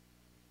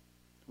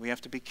 we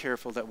have to be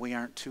careful that we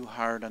aren't too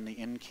hard on the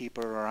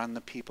innkeeper or on the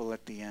people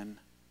at the inn.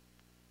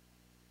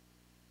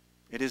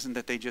 It isn't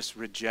that they just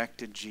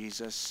rejected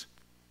Jesus.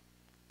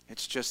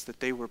 It's just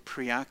that they were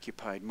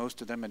preoccupied.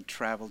 Most of them had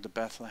traveled to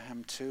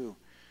Bethlehem too.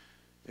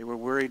 They were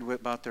worried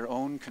about their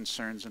own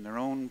concerns and their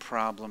own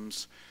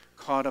problems,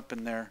 caught up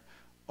in their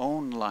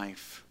own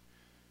life,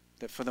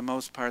 that for the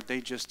most part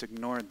they just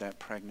ignored that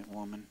pregnant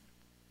woman.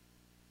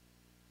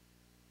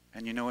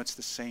 And you know it's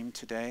the same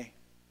today.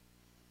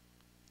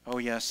 Oh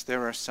yes,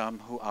 there are some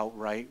who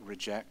outright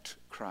reject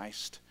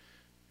Christ.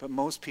 But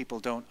most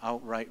people don't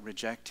outright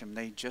reject Him.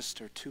 They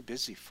just are too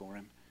busy for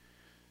Him.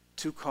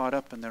 Too caught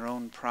up in their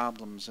own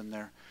problems and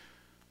their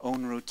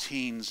own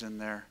routines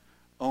and their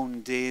own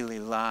daily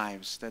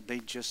lives that they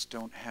just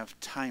don't have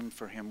time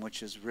for Him,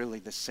 which is really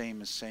the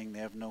same as saying they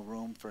have no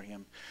room for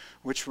Him.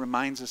 Which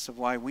reminds us of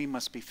why we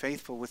must be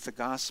faithful with the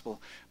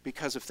gospel.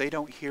 Because if they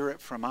don't hear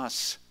it from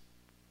us,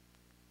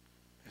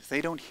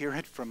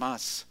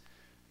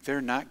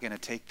 they're not going to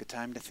take the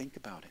time to think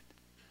about it.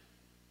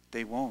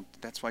 They won't.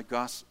 That's why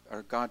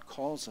God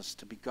calls us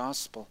to be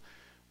gospel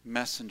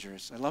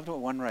messengers. I loved what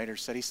one writer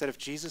said. He said if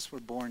Jesus were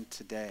born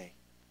today,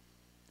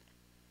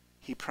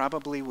 He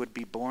probably would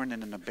be born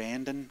in an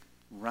abandoned,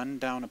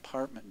 run-down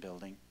apartment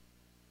building,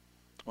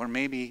 or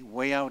maybe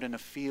way out in a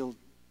field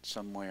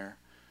somewhere,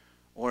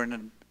 or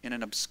in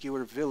an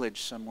obscure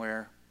village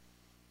somewhere,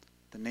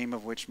 the name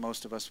of which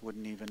most of us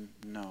wouldn't even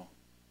know.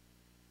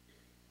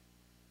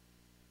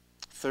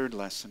 Third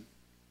lesson.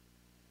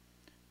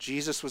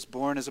 Jesus was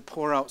born as a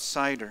poor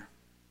outsider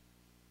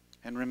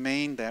and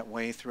remained that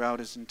way throughout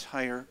His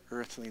entire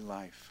earthly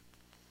life.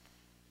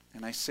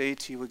 And I say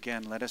to you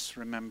again, let us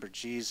remember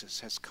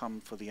Jesus has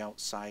come for the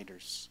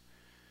outsiders,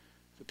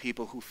 the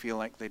people who feel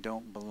like they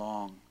don't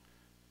belong,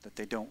 that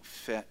they don't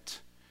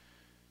fit.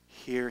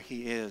 Here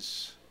He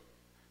is,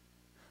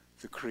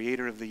 the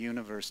creator of the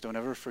universe. Don't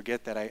ever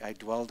forget that. I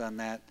dwelled on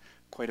that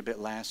quite a bit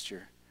last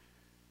year.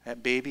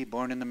 That baby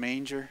born in the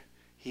manger,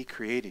 He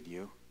created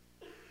you.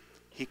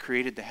 He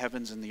created the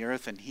heavens and the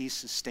earth, and He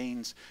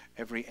sustains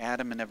every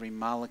atom and every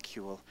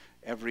molecule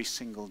every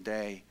single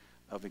day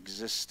of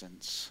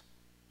existence.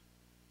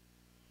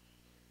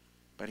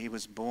 But He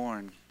was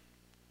born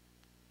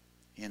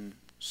in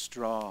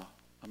straw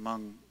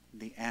among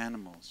the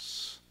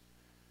animals,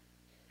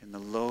 in the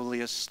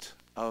lowliest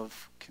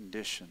of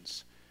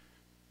conditions.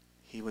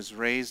 He was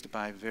raised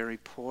by very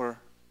poor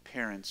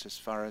parents, as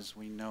far as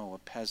we know, a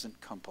peasant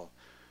couple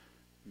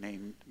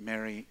named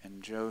Mary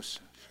and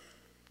Joseph.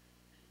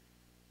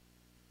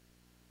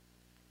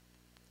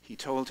 He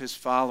told His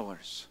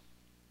followers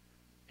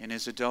in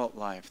His adult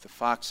life, the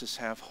foxes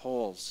have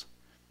holes,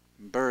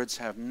 and birds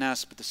have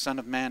nests, but the Son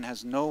of Man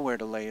has nowhere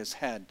to lay His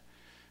head.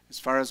 As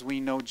far as we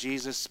know,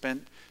 Jesus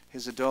spent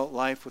His adult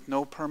life with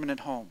no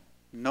permanent home,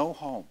 no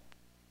home.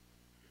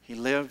 He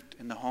lived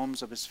in the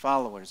homes of His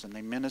followers, and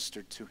they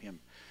ministered to Him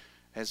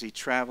as He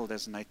traveled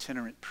as an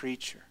itinerant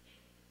preacher.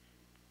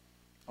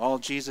 All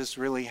Jesus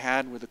really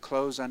had were the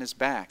clothes on His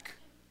back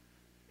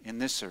in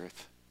this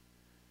earth.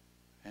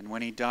 And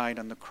when He died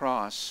on the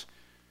cross,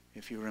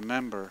 if you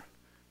remember,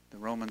 the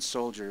Roman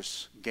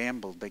soldiers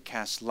gambled. They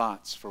cast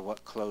lots for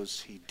what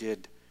clothes He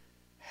did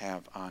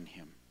have on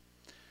Him.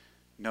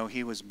 No,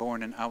 He was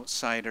born an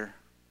outsider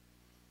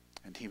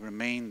And he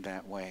remained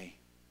that way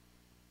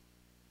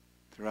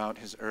throughout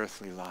his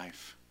earthly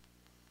life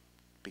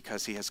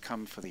because he has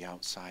come for the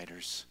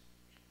outsiders.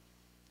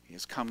 He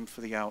has come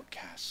for the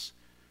outcasts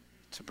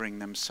to bring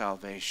them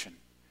salvation.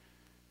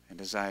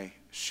 And as I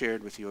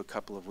shared with you a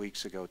couple of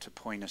weeks ago, to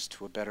point us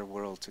to a better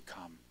world to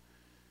come.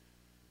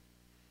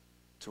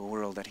 To a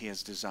world that he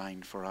has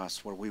designed for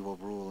us where we will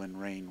rule and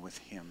reign with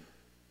him.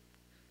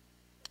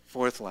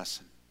 Fourth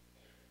lesson.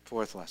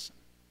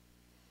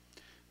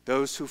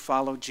 Those who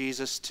follow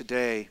Jesus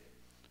today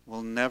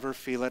will never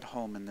feel at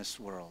home in this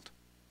world.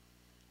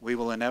 We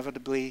will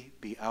inevitably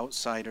be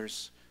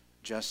outsiders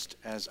just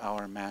as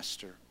our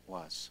Master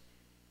was.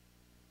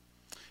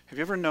 Have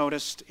you ever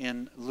noticed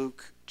in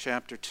Luke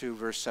chapter 2,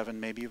 verse 7,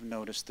 maybe you've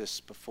noticed this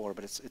before,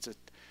 but it's a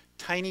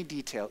tiny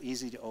detail,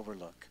 easy to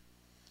overlook.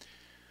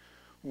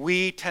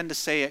 We tend to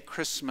say at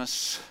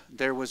Christmas,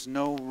 there was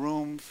no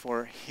room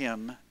for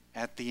him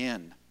at the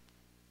inn.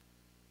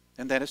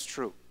 And that is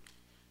true.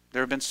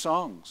 There have been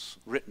songs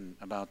written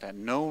about that.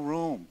 No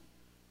room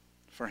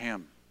for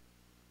him.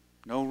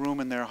 No room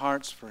in their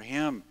hearts for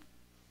him.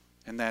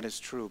 And that is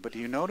true. But do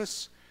you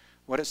notice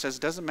what it says?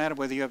 It doesn't matter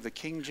whether you have the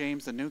King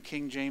James, the New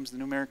King James, the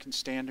New American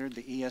Standard,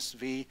 the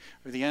ESV,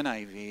 or the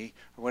NIV,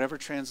 or whatever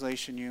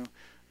translation you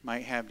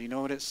might have. Do you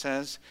know what it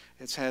says?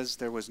 It says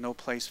there was no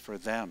place for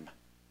them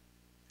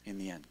in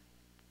the inn.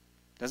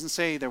 It doesn't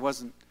say there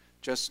wasn't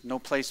just no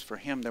place for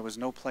him. There was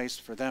no place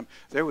for them.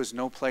 There was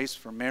no place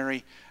for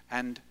Mary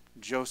and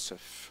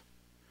Joseph.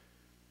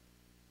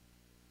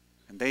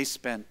 And they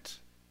spent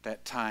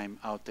that time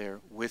out there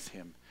with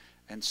him.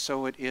 And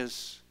so it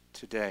is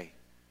today.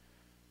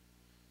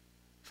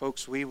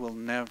 Folks, we will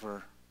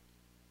never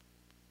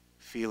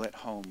feel at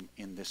home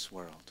in this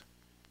world.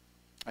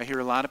 I hear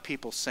a lot of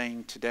people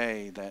saying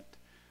today that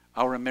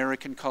our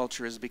American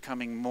culture is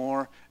becoming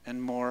more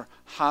and more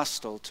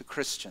hostile to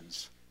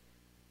Christians.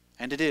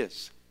 And it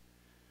is.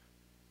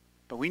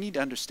 But we need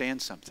to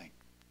understand something.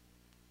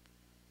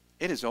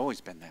 It has always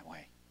been that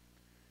way.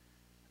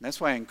 And that's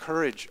why I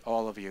encourage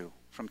all of you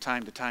from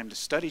time to time to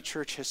study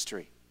church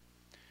history.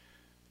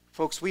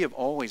 Folks, we have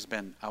always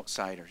been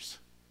outsiders.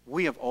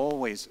 We have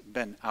always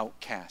been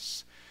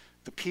outcasts.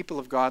 The people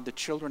of God, the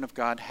children of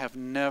God, have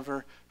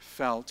never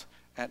felt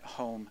at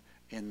home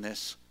in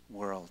this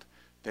world.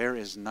 There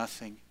is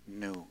nothing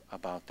new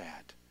about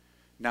that.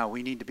 Now,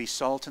 we need to be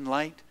salt and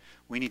light.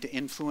 We need to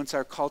influence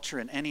our culture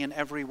in any and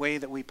every way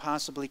that we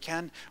possibly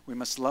can. We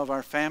must love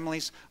our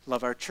families,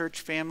 love our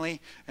church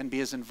family, and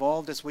be as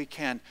involved as we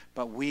can.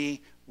 But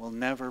we will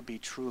never be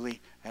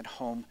truly at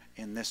home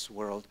in this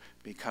world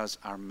because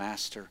our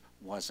Master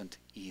wasn't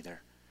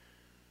either.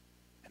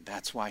 And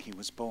that's why he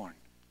was born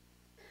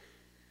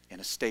in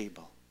a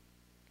stable,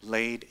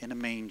 laid in a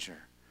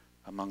manger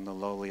among the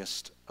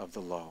lowliest of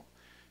the low.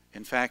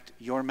 In fact,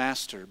 your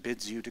Master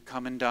bids you to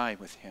come and die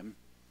with him.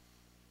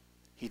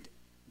 He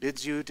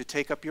bids you to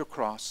take up your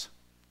cross,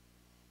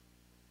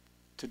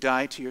 to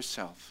die to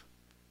yourself,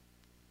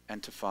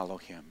 and to follow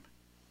him.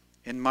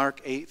 In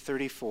Mark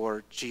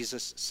 8:34,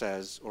 Jesus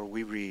says, or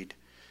we read,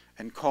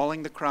 and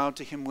calling the crowd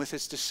to him with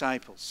his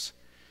disciples,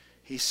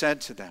 he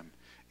said to them,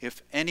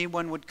 if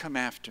anyone would come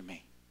after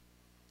me,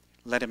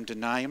 let him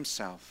deny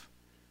himself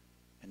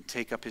and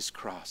take up his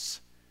cross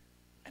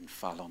and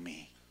follow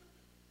me.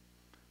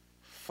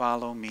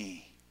 Follow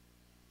me.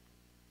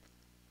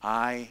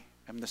 I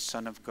am the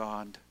Son of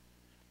God.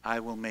 I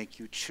will make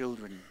you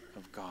children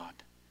of God.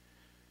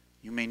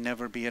 You may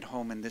never be at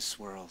home in this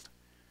world,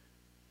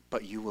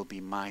 but you will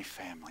be my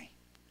family,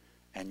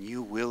 and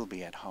you will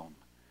be at home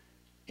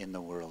in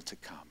the world to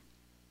come.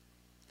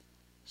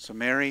 So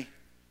Mary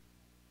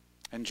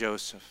and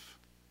Joseph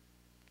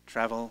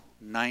travel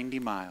 90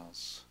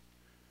 miles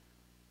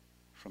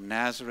from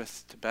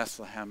Nazareth to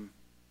Bethlehem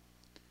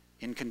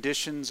in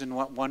conditions in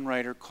what one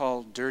writer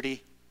called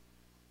dirty,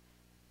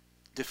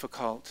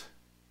 difficult,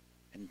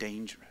 and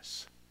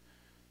dangerous.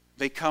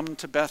 They come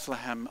to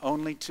Bethlehem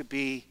only to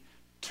be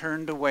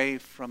turned away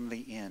from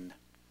the inn,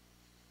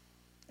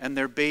 and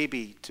their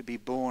baby to be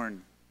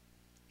born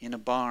in a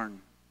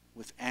barn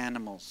with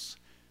animals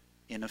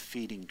in a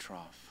feeding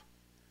trough.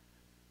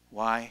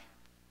 Why?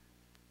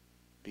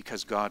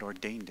 Because God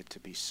ordained it to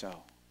be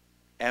so.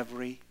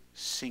 Every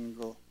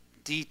single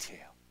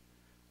detail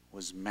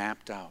was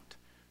mapped out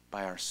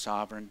by our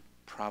sovereign,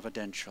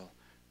 providential,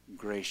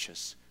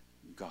 gracious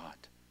God.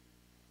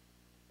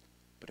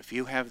 But if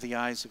you have the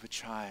eyes of a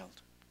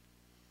child,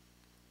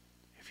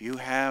 if you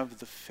have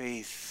the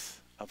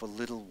faith of a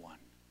little one,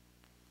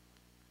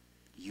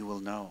 you will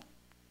know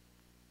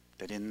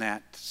that in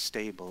that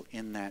stable,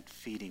 in that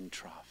feeding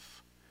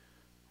trough,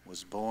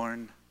 was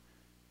born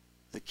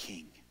the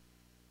King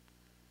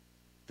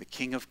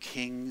of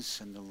Kings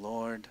and the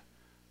Lord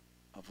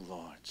of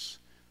Lords.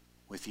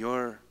 With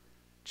your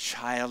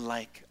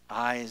childlike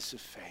eyes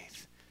of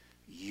faith,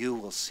 you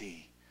will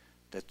see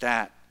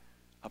that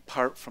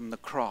apart from the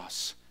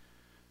cross,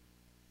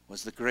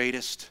 was the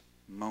greatest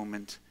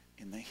moment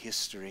in the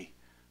history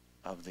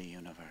of the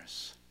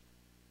universe.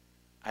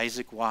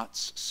 Isaac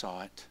Watts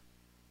saw it.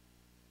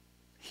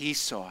 He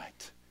saw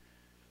it.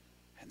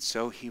 And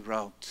so he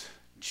wrote,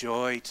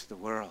 "Joy to the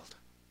world.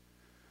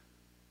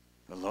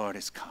 The Lord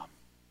is come.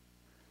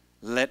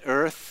 Let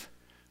earth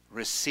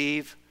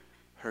receive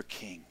her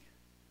King.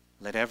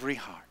 Let every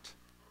heart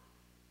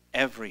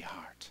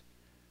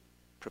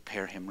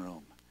prepare him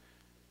room,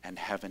 and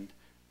heaven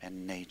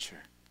and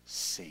nature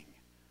sing."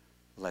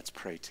 Let's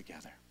pray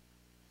together.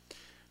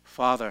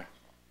 Father,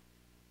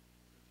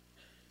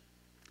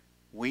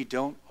 we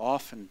don't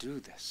often do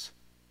this,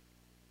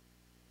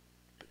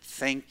 but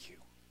thank you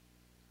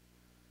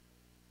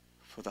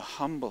for the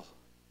humble,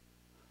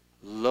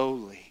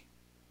 lowly,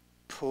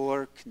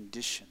 poor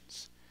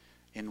conditions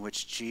in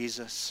which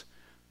Jesus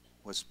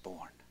was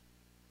born.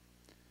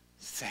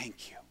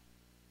 Thank you.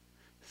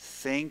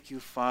 Thank you,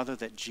 Father,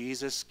 that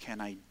Jesus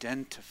can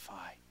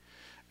identify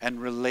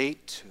and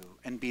relate to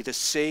and be the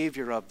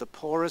Savior of the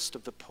poorest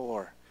of the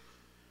poor,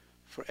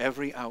 for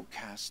every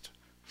outcast,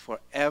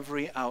 for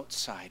every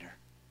outsider,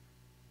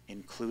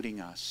 including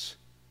us.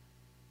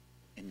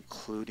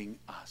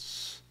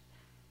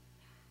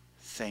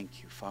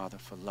 Thank you, Father,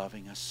 for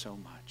loving us so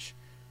much.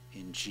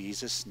 In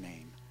Jesus'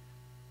 name,